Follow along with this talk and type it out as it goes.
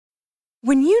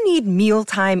When you need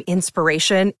mealtime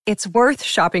inspiration, it's worth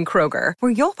shopping Kroger,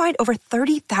 where you'll find over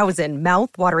 30,000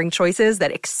 mouth-watering choices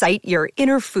that excite your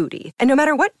inner foodie. And no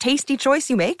matter what tasty choice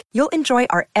you make, you'll enjoy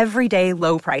our everyday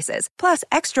low prices, plus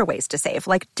extra ways to save,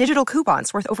 like digital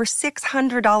coupons worth over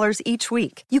 $600 each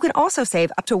week. You can also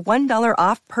save up to $1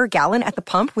 off per gallon at the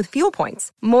pump with fuel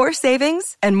points. More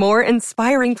savings and more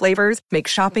inspiring flavors make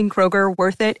shopping Kroger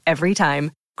worth it every time.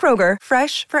 Kroger,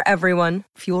 fresh for everyone.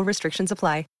 Fuel restrictions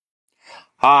apply.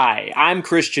 Hi, I'm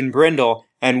Christian Brindle,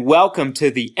 and welcome to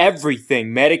the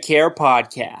Everything Medicare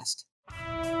podcast.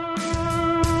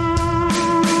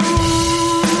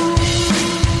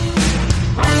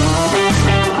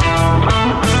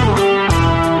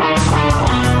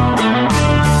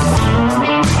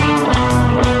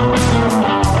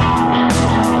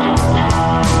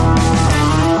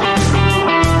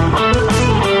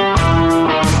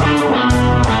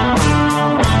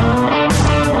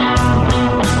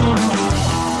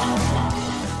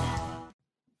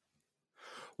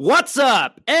 What's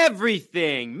up,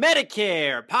 Everything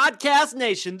Medicare Podcast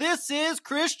Nation? This is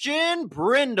Christian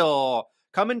Brindle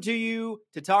coming to you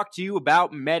to talk to you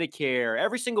about Medicare.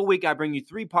 Every single week, I bring you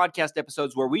 3 podcast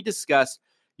episodes where we discuss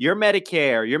your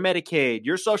Medicare, your Medicaid,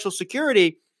 your Social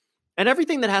Security, and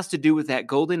everything that has to do with that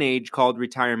golden age called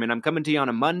retirement. I'm coming to you on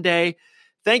a Monday.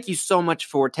 Thank you so much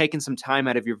for taking some time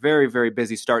out of your very, very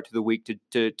busy start to the week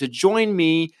to join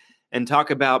me and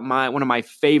talk about one of my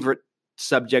favorite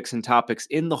subjects and topics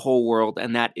in the whole world,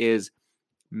 and that is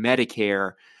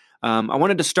Medicare. I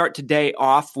wanted to start today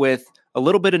off with a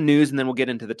little bit of news, and then we'll get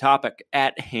into the topic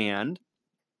at hand.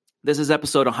 This is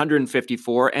episode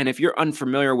 154, and if you're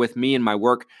unfamiliar with me and my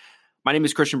work, my name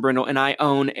is Christian Brindle, and I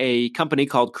own a company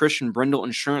called Christian Brindle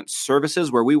Insurance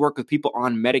Services, where we work with people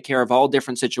on Medicare of all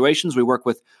different situations. We work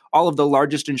with all of the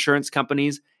largest insurance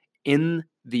companies in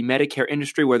the Medicare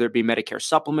industry, whether it be Medicare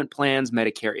supplement plans,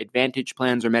 Medicare Advantage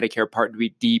plans, or Medicare Part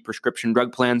D prescription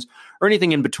drug plans, or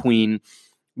anything in between.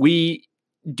 We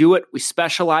do it. We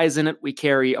specialize in it. We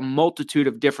carry a multitude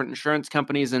of different insurance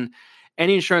companies, and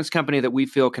any insurance company that we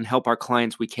feel can help our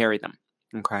clients, we carry them.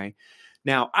 Okay.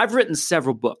 Now, I've written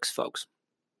several books, folks,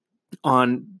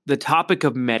 on the topic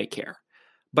of Medicare,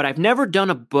 but I've never done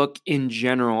a book in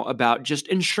general about just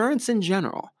insurance in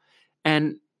general.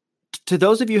 And to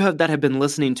those of you that have been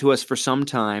listening to us for some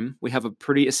time, we have a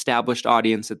pretty established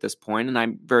audience at this point, and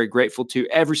I'm very grateful to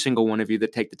every single one of you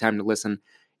that take the time to listen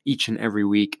each and every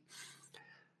week.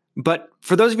 But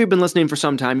for those of you who've been listening for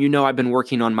some time, you know I've been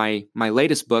working on my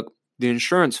latest book, The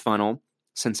Insurance Funnel,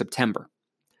 since September.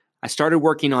 I started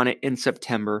working on it in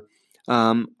September.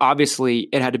 Obviously,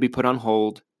 it had to be put on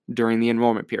hold during the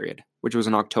enrollment period, which was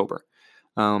in October.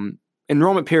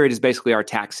 Enrollment period is basically our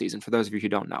tax season, for those of you who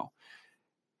don't know.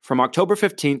 From October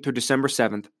 15th through December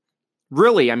 7th,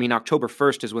 really, October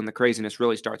 1st is when the craziness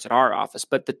really starts at our office,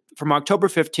 but from October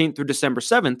 15th through December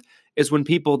 7th is when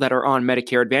people that are on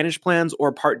Medicare Advantage plans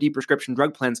or Part D prescription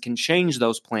drug plans can change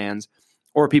those plans,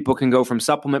 or people can go from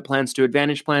supplement plans to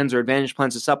Advantage plans, or Advantage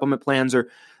plans to supplement plans, or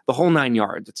the whole 9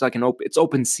 yards. It's like it's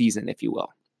open season, if you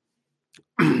will.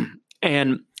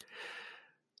 And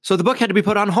so the book had to be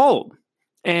put on hold,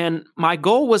 and my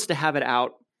goal was to have it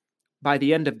out by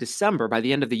the end of December, by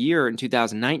the end of the year in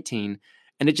 2019,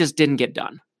 and it just didn't get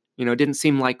done. It didn't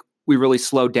seem like we really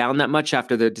slowed down that much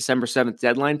after the December 7th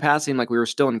deadline passed. It seemed like we were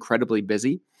still incredibly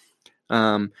busy.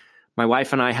 My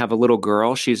wife and I have a little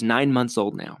girl. She's 9 months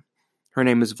old now. Her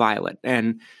name is Violet.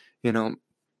 And, a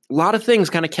lot of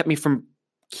things kind of kept me from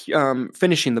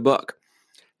finishing the book.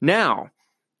 Now,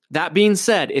 that being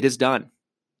said, it is done.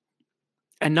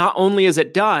 And not only is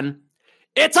it done,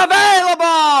 it's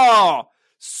available!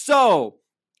 So,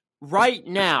 right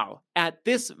now, at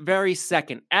this very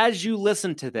second, as you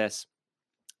listen to this,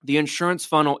 the Insurance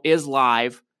Funnel is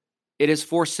live. It is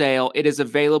for sale. It is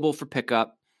available for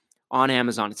pickup on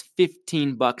Amazon. It's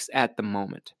 $15 at the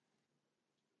moment.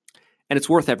 And it's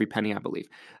worth every penny, I believe.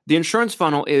 The Insurance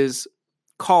Funnel is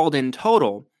called in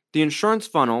total, the Insurance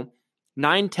Funnel,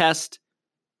 9 tests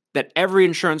that every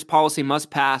insurance policy must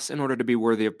pass in order to be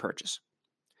worthy of purchase.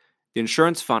 The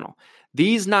Insurance Funnel.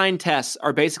 These 9 tests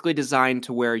are basically designed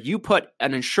to where you put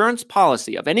an insurance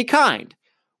policy of any kind,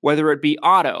 whether it be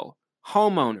auto,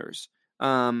 homeowners,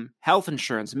 health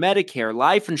insurance, Medicare,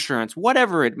 life insurance,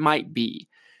 whatever it might be.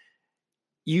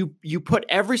 You put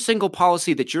every single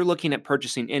policy that you're looking at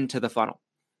purchasing into the funnel.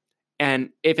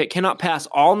 And if it cannot pass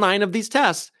all 9 of these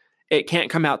tests, it can't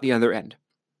come out the other end.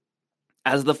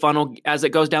 As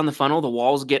it goes down the funnel, the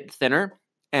walls get thinner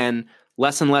and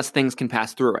less things can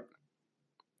pass through it.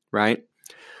 Right?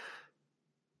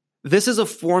 This is a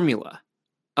formula,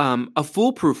 a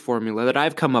foolproof formula that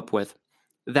I've come up with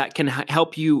that can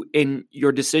help you in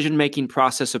your decision-making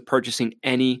process of purchasing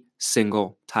any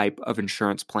single type of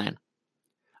insurance plan.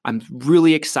 I'm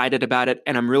really excited about it,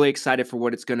 and I'm really excited for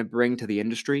what it's going to bring to the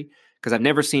industry because I've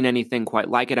never seen anything quite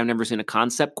like it. I've never seen a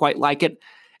concept quite like it.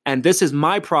 And this is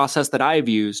my process that I've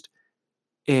used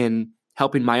in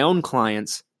helping my own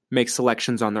clients make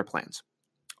selections on their plans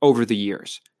over the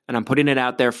years. And I'm putting it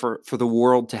out there for the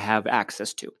world to have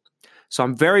access to. So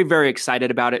I'm very, very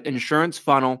excited about it. Insurance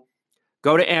Funnel.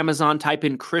 Go to Amazon, type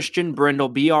in Christian Brindle,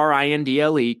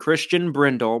 Brindle, Christian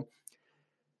Brindle,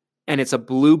 and it's a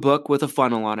blue book with a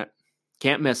funnel on it.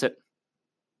 Can't miss it.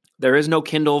 There is no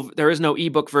Kindle, there is no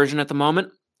ebook version at the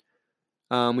moment.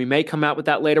 We may come out with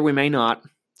that later, we may not.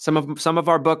 Some of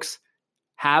our books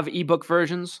have ebook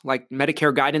versions, like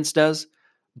Medicare Guidance does,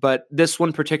 but this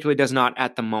one particularly does not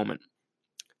at the moment.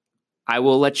 I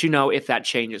will let you know if that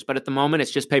changes, but at the moment it's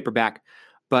just paperback.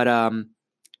 But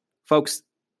folks,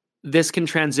 this can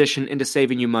transition into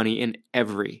saving you money in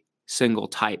every single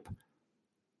type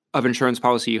of insurance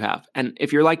policy you have. And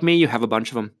if you're like me, you have a bunch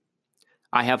of them.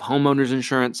 I have homeowners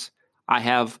insurance. I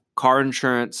have car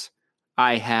insurance.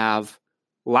 I have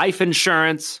life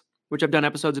insurance, which I've done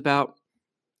episodes about.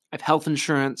 I have health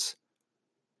insurance.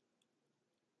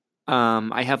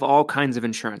 I have all kinds of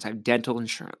insurance. I have dental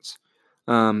insurance.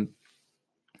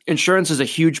 Insurance is a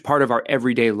huge part of our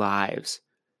everyday lives.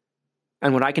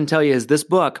 And what I can tell you is this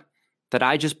book that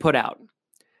I just put out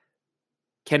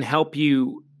can help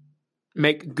you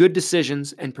make good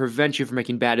decisions and prevent you from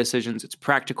making bad decisions. It's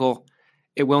practical,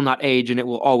 it will not age, and it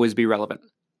will always be relevant,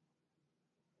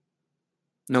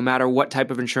 no matter what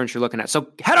type of insurance you're looking at.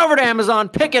 So head over to Amazon,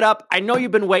 pick it up. I know you've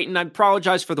been waiting. I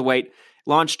apologize for the wait.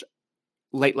 Launched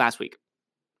late last week.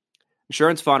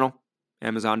 Insurance Funnel,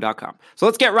 Amazon.com. So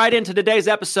let's get right into today's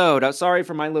episode. Sorry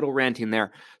for my little ranting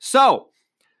there. So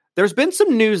there's been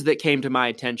some news that came to my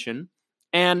attention,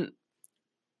 and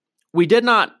we did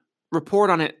not report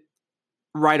on it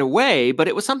right away, but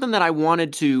it was something that I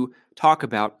wanted to talk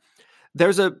about.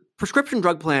 There's a prescription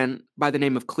drug plan by the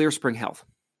name of ClearSpring Health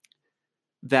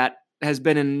that has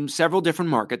been in several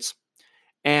different markets,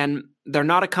 and they're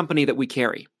not a company that we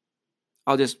carry.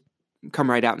 I'll just come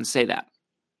right out and say that.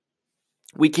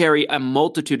 We carry a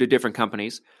multitude of different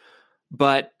companies,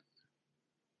 but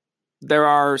there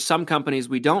are some companies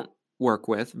we don't work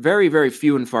with, very, very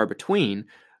few and far between.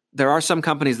 There are some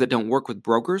companies that don't work with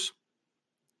brokers.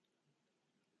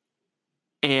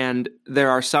 And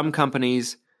there are some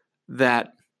companies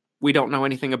that we don't know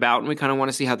anything about, and we kind of want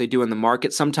to see how they do in the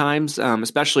market sometimes,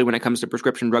 especially when it comes to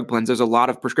prescription drug plans. There's a lot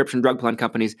of prescription drug plan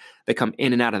companies that come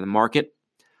in and out of the market.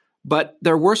 But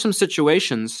there were some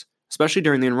situations, especially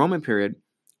during the enrollment period,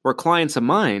 where clients of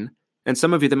mine, and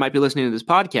some of you that might be listening to this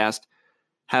podcast,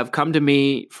 have come to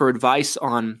me for advice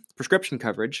on prescription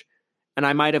coverage. And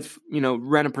I might have,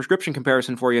 ran a prescription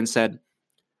comparison for you and said,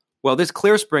 well, this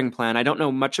ClearSpring plan, I don't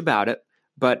know much about it,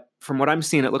 but from what I'm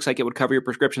seeing, it looks like it would cover your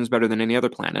prescriptions better than any other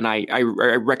plan. And I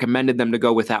recommended them to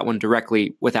go with that one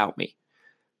directly without me.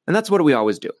 And that's what we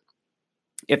always do.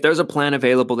 If there's a plan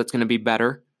available that's going to be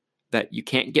better that you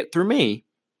can't get through me,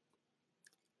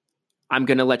 I'm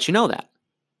going to let you know that.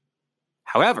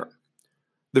 However,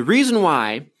 the reason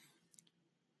why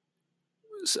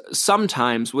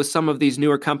sometimes with some of these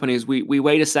newer companies, we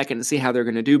wait a second to see how they're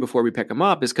going to do before we pick them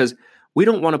up is because we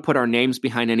don't want to put our names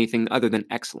behind anything other than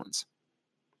excellence.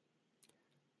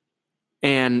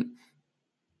 And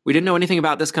we didn't know anything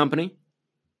about this company,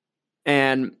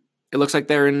 and it looks like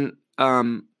they're in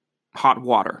hot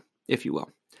water, if you will.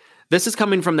 This is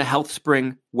coming from the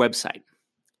HealthSpring website.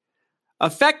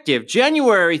 Effective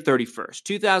January 31st,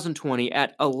 2020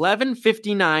 at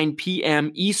 11:59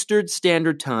 p.m. Eastern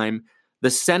Standard Time,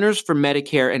 the Centers for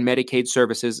Medicare and Medicaid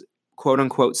Services,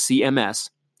 quote-unquote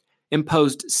CMS,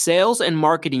 imposed sales and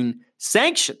marketing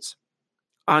sanctions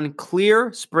on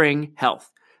ClearSpring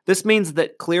Health. This means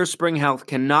that ClearSpring Health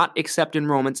cannot accept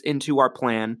enrollments into our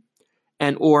plan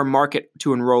and or market to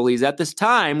enrollees. At this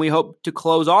time, we hope to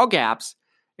close all gaps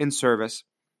in service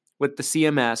with the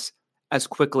CMS as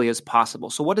quickly as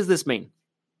possible. So what does this mean?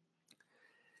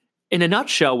 In a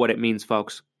nutshell, what it means,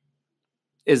 folks,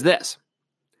 is this.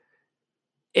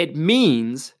 It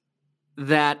means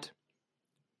that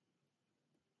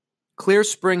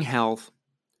ClearSpring Health,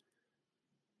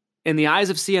 in the eyes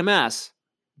of CMS,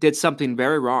 did something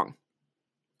very wrong.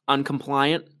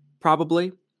 Uncompliant,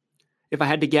 probably. If I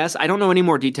had to guess, I don't know any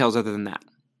more details other than that.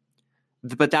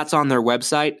 But that's on their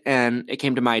website, and it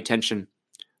came to my attention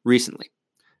recently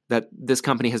that this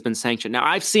company has been sanctioned. Now,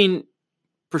 I've seen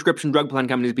prescription drug plan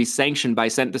companies be sanctioned by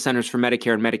the Centers for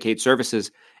Medicare and Medicaid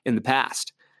Services in the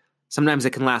past. Sometimes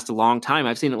it can last a long time.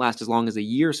 I've seen it last as long as a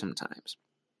year sometimes.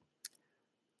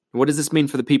 What does this mean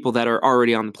for the people that are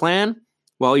already on the plan?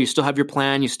 Well, you still have your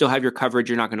plan, you still have your coverage,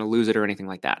 you're not going to lose it or anything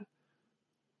like that.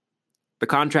 The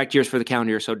contract year is for the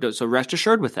calendar year, so rest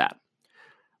assured with that.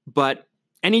 But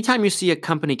anytime you see a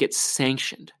company get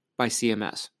sanctioned by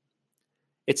CMS,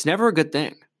 it's never a good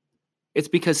thing. It's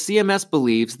because CMS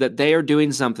believes that they are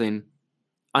doing something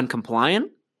uncompliant,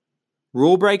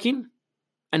 rule-breaking,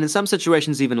 and in some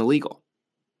situations even illegal.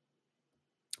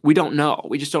 We don't know.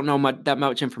 We just don't know that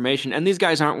much information. And these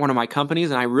guys aren't one of my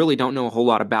companies, and I really don't know a whole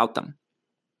lot about them.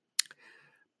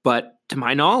 But to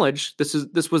my knowledge, this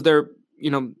was they're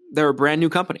a brand new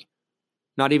company.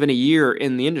 Not even a year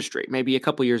in the industry, maybe a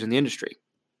couple years in the industry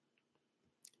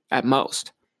at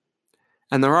most.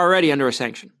 And they're already under a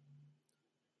sanction.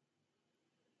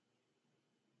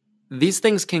 These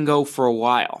things can go for a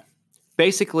while.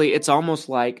 Basically, it's almost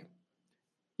like,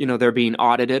 they're being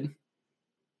audited,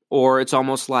 or it's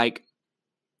almost like,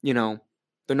 they're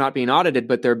not being audited,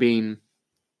 but they're being,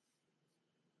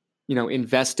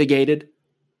 investigated.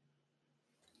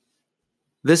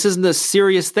 This isn't a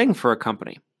serious thing for a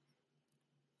company.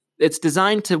 It's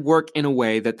designed to work in a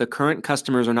way that the current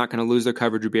customers are not going to lose their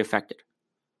coverage or be affected.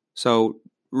 So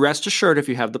rest assured if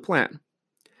you have the plan.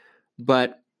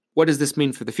 But what does this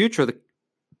mean for the future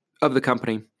of the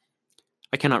company?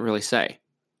 I cannot really say.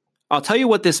 I'll tell you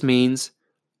what this means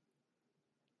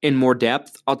in more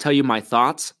depth. I'll tell you my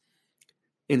thoughts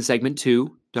in segment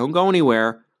 2. Don't go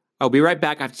anywhere. I'll be right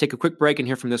back. I have to take a quick break and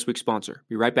hear from this week's sponsor.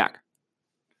 Be right back.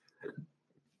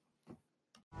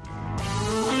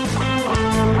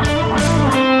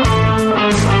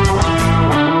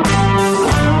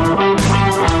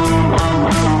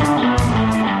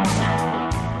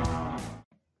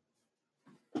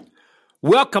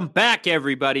 Welcome back,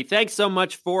 everybody. Thanks so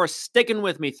much for sticking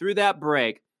with me through that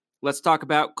break. Let's talk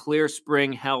about Clear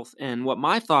Spring Health and what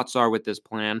my thoughts are with this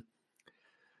plan.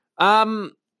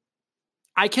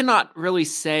 I cannot really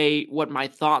say what my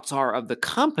thoughts are of the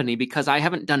company because I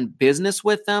haven't done business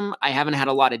with them. I haven't had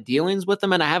a lot of dealings with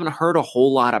them, and I haven't heard a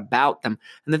whole lot about them.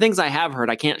 And the things I have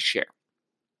heard, I can't share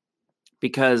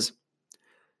because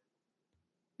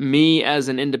me as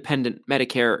an independent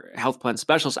Medicare health plan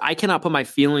specialist, I cannot put my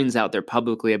feelings out there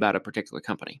publicly about a particular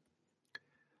company,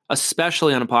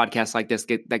 especially on a podcast like this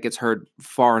that gets heard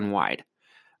far and wide.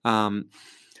 But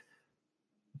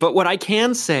what I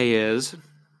can say is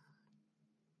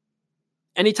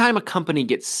anytime a company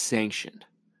gets sanctioned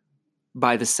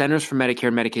by the Centers for Medicare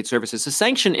and Medicaid Services, a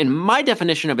sanction, in my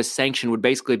definition of a sanction, would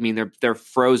basically mean they're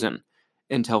frozen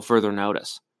until further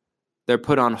notice. They're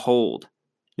put on hold,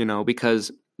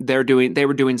 because they were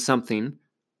doing something,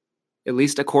 at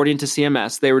least according to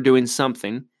CMS, they were doing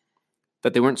something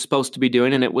that they weren't supposed to be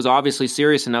doing, and it was obviously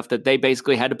serious enough that they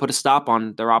basically had to put a stop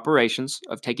on their operations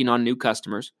of taking on new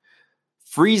customers,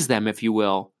 freeze them, if you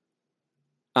will,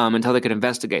 until they could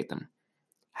investigate them.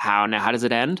 How does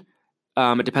it end?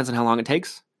 It depends on how long it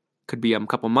takes. Could be a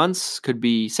couple months, could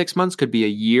be 6 months, could be a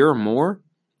year or more.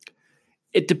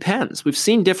 It depends. We've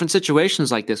seen different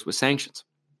situations like this with sanctions.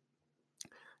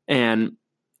 And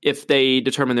if they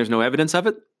determine there's no evidence of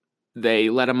it, they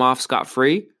let them off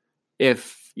scot-free.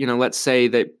 If, let's say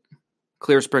that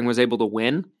Clear Spring was able to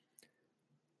win,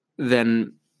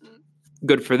 then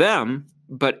good for them.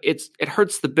 But it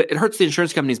hurts the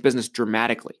insurance company's business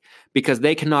dramatically because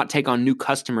they cannot take on new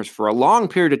customers for a long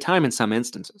period of time in some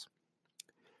instances.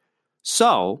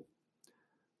 So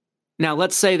now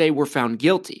let's say they were found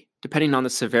guilty. Depending on the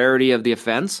severity of the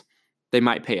offense, they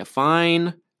might pay a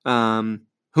fine.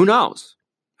 Who knows?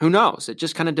 It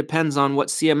just kind of depends on what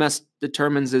CMS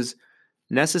determines is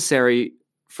necessary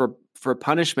for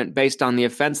punishment based on the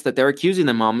offense that they're accusing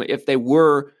them of if they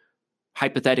were,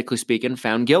 hypothetically speaking,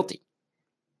 found guilty.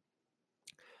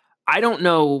 I don't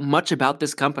know much about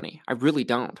this company. I really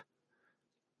don't.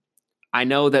 I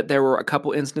know that there were a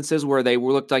couple instances where they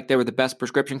looked like they were the best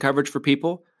prescription coverage for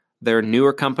people. They're a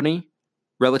newer company,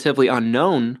 relatively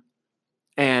unknown,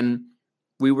 and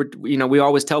we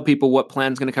always tell people what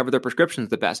plan's going to cover their prescriptions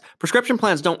the best. Prescription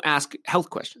plans don't ask health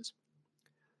questions,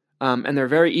 and they're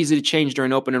very easy to change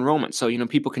during open enrollment. So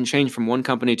people can change from one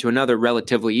company to another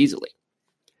relatively easily.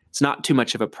 It's not too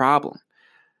much of a problem.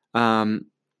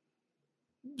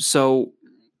 So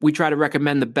we try to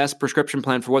recommend the best prescription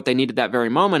plan for what they need at that very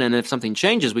moment. And if something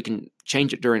changes, we can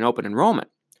change it during open enrollment.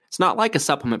 It's not like a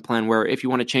supplement plan where if you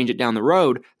want to change it down the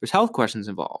road, there's health questions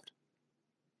involved.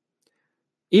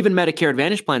 Even Medicare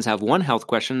Advantage plans have one health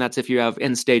question. That's if you have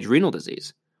end-stage renal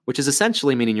disease, which is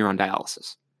essentially meaning you're on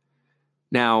dialysis.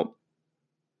 Now,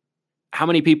 how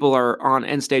many people are on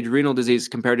end-stage renal disease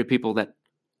compared to people that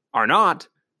are not?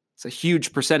 It's a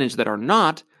huge percentage that are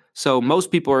not. So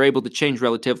most people are able to change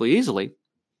relatively easily.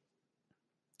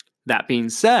 That being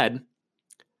said,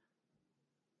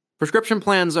 prescription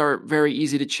plans are very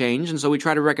easy to change, and so we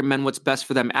try to recommend what's best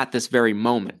for them at this very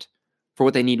moment, for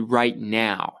what they need right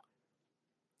now.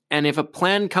 And if a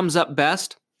plan comes up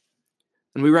best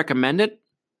and we recommend it,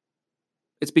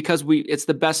 it's because it's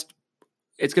the best,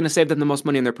 it's going to save them the most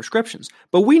money in their prescriptions.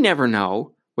 But we never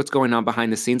know what's going on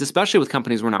behind the scenes, especially with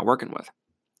companies we're not working with.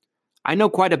 I know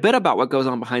quite a bit about what goes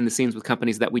on behind the scenes with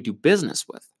companies that we do business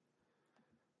with.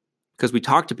 Because we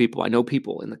talk to people, I know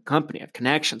people in the company, I have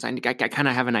connections, I kind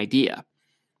of have an idea.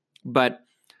 But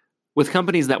with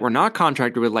companies that we're not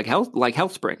contracted with, like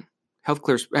HealthSpring,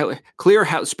 Clear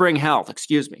Spring Health,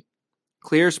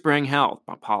 Clear Spring Health,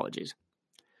 apologies.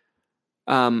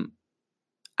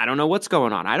 I don't know what's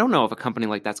going on. I don't know if a company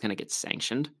like that's going to get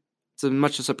sanctioned. It's as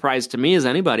much a surprise to me as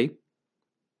anybody.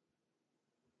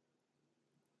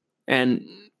 And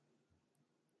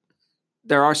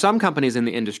there are some companies in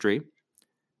the industry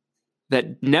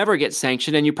that never get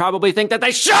sanctioned, and you probably think that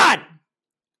they should.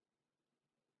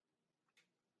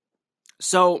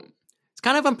 So it's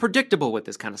kind of unpredictable with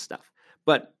this kind of stuff.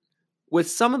 But with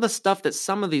some of the stuff that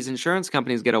some of these insurance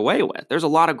companies get away with, there's a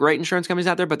lot of great insurance companies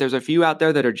out there, but there's a few out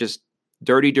there that are just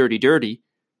dirty,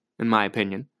 in my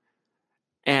opinion.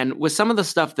 And with some of the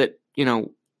stuff that,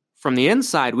 from the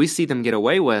inside, we see them get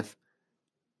away with,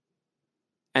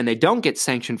 and they don't get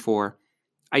sanctioned for,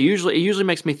 it usually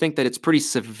makes me think that it's pretty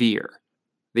severe,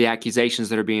 the accusations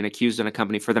that are being accused in a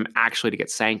company for them actually to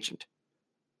get sanctioned.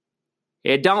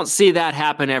 You don't see that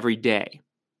happen every day.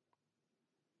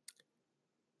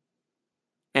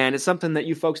 And it's something that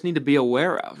you folks need to be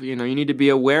aware of. You need to be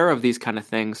aware of these kind of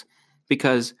things,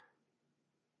 because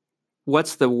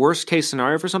what's the worst case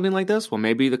scenario for something like this? Well,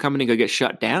 maybe the company could get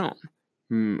shut down.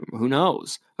 Who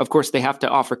knows? Of course, they have to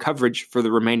offer coverage for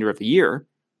the remainder of the year.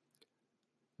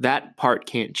 That part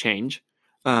can't change.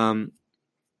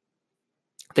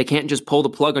 They can't just pull the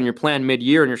plug on your plan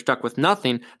mid-year and you're stuck with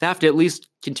nothing. They have to at least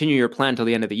continue your plan till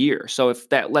the end of the year. So if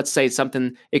that, let's say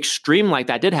something extreme like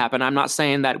that did happen, I'm not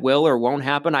saying that will or won't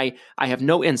happen. I have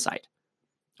no insight.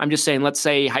 I'm just saying, let's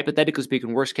say, hypothetically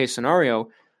speaking, worst case scenario,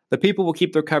 the people will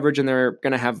keep their coverage and they're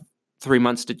going to have 3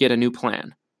 months to get a new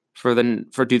plan for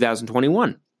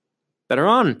 2021 that are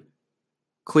on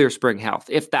Clear Spring Health.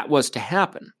 If that was to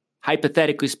happen,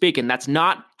 hypothetically speaking, that's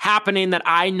not happening that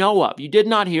I know of. You did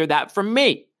not hear that from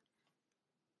me.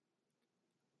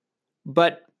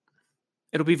 But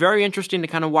it'll be very interesting to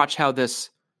kind of watch how this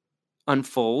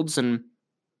unfolds, and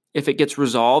if it gets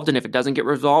resolved, and if it doesn't get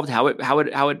resolved, how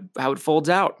it folds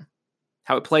out,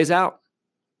 how it plays out.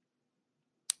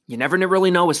 You never really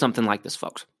know with something like this,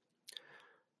 folks.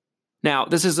 Now,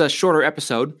 this is a shorter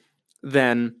episode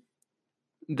than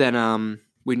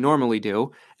we normally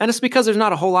do, and it's because there's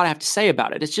not a whole lot I have to say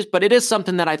about it. But it is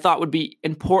something that I thought would be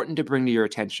important to bring to your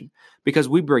attention, because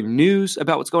we bring news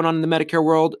about what's going on in the Medicare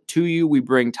world to you. We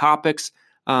bring topics,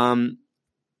 and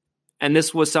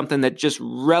this was something that just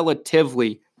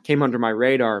relatively came under my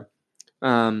radar,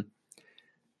 and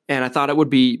I thought it would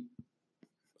be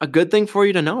a good thing for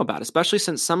you to know about, especially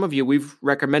since some of you, we've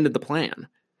recommended the plan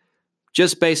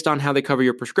just based on how they cover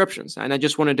your prescriptions. And I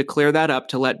just wanted to clear that up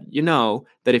to let you know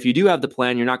that if you do have the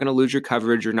plan, you're not going to lose your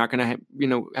coverage. You're not going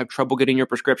to have trouble getting your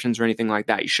prescriptions or anything like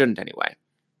that. You shouldn't anyway.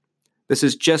 This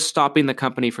is just stopping the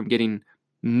company from getting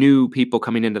new people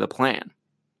coming into the plan.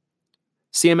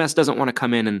 CMS doesn't want to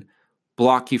come in and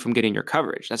block you from getting your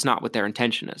coverage. That's not what their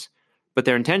intention is. But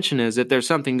their intention is, if there's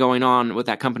something going on with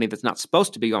that company that's not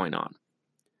supposed to be going on,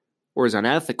 or is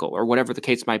unethical, or whatever the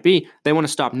case might be, they want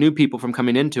to stop new people from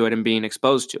coming into it and being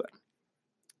exposed to it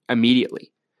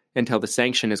immediately until the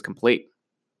sanction is complete.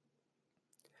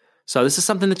 So this is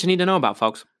something that you need to know about,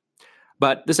 folks.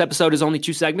 But this episode is only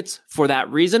 2 segments for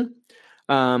that reason.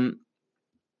 As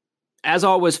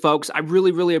always, folks, I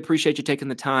really, really appreciate you taking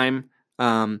the time.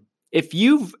 If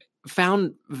you've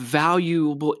found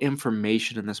valuable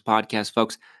information in this podcast,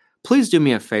 folks, please do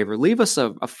me a favor. Leave us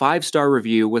a 5-star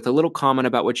review with a little comment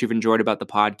about what you've enjoyed about the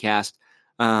podcast.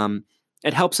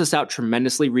 It helps us out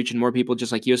tremendously, reaching more people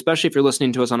just like you, especially if you're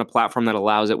listening to us on a platform that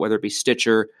allows it, whether it be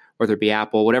Stitcher, whether it be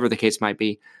Apple, whatever the case might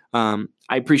be. I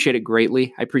appreciate it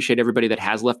greatly. I appreciate everybody that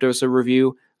has left us a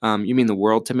review. You mean the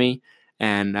world to me,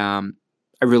 and I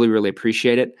really, really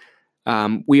appreciate it.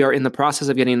 We are in the process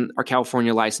of getting our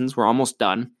California license. We're almost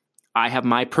done. I have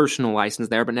my personal license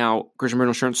there, but now Christian Brindle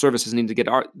Insurance Services need to get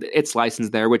its license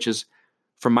there, which is,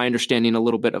 from my understanding, a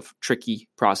little bit of tricky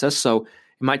process. So it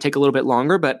might take a little bit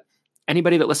longer, but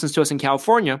anybody that listens to us in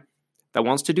California that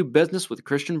wants to do business with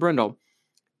Christian Brindle,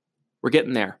 we're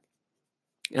getting there.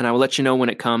 And I will let you know when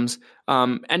it comes.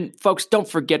 And folks, don't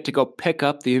forget to go pick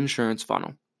up the insurance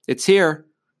funnel. It's here.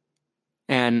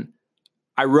 And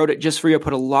I wrote it just for you,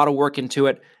 put a lot of work into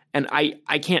it, and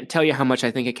I can't tell you how much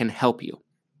I think it can help you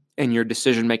in your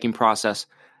decision-making process,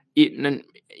 even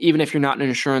if you're not an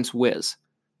insurance whiz.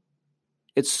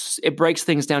 It breaks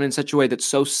things down in such a way that's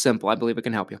so simple. I believe it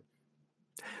can help you.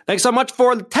 Thanks so much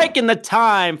for taking the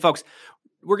time, folks.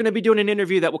 We're going to be doing an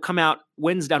interview that will come out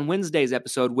on Wednesday's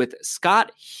episode with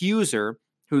Scott Huser,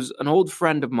 who's an old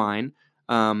friend of mine.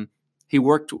 He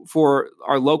worked for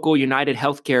our local United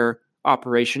Healthcare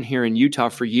operation here in Utah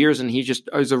for years, and he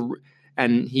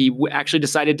actually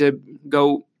decided to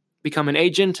go become an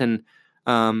agent and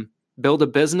build a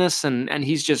business, and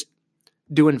he's just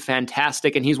doing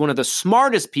fantastic, and he's one of the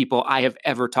smartest people I have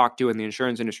ever talked to in the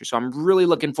insurance industry. So I'm really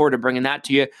looking forward to bringing that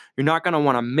to you. You're not going to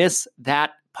want to miss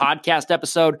that podcast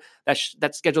episode.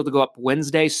 That's scheduled to go up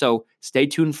Wednesday, so stay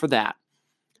tuned for that.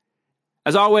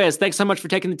 As always, thanks so much for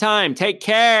taking the time. Take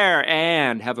care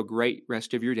and have a great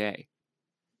rest of your day.